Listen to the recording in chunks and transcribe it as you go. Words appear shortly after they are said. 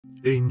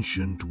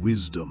Ancient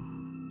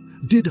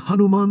wisdom. Did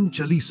Hanuman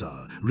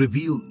Chalisa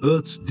reveal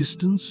Earth's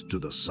distance to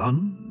the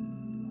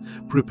sun?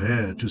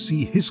 Prepare to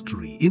see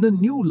history in a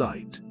new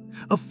light.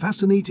 A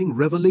fascinating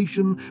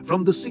revelation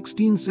from the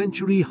 16th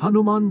century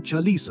Hanuman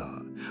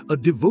Chalisa, a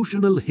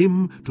devotional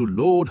hymn to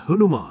Lord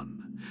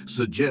Hanuman,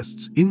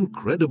 suggests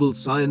incredible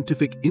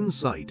scientific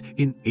insight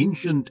in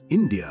ancient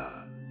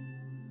India.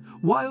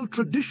 While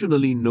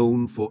traditionally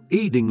known for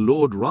aiding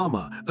Lord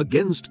Rama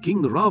against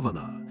King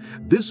Ravana,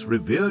 this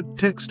revered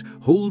text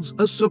holds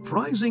a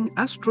surprising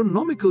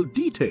astronomical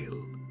detail.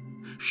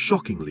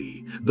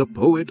 Shockingly, the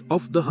poet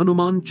of the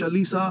Hanuman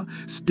Chalisa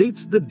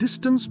states the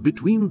distance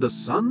between the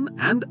sun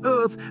and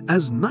earth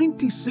as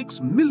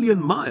 96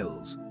 million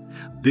miles.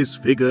 This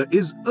figure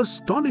is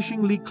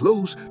astonishingly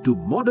close to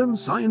modern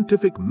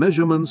scientific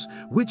measurements,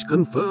 which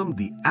confirm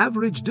the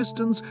average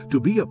distance to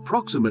be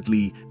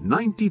approximately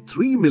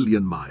 93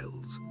 million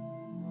miles.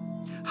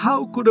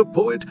 How could a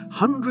poet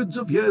hundreds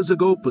of years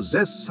ago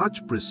possess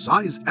such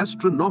precise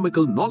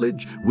astronomical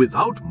knowledge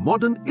without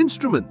modern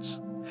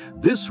instruments?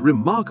 This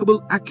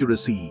remarkable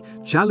accuracy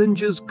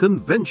challenges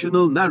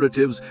conventional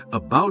narratives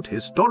about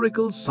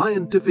historical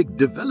scientific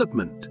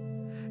development.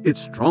 It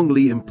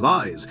strongly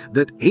implies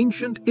that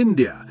ancient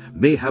India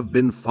may have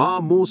been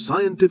far more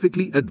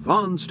scientifically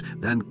advanced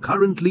than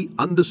currently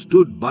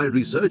understood by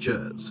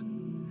researchers.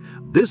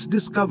 This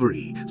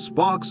discovery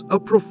sparks a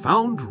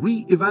profound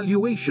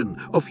re-evaluation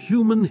of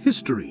human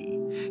history,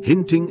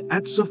 hinting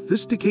at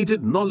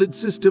sophisticated knowledge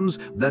systems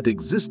that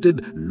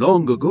existed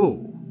long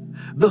ago.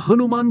 The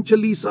Hanuman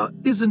Chalisa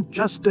isn't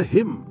just a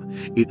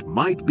hymn, it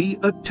might be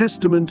a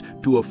testament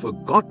to a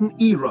forgotten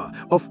era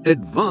of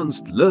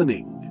advanced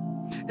learning.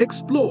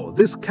 Explore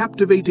this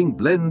captivating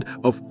blend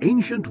of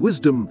ancient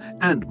wisdom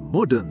and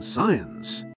modern science.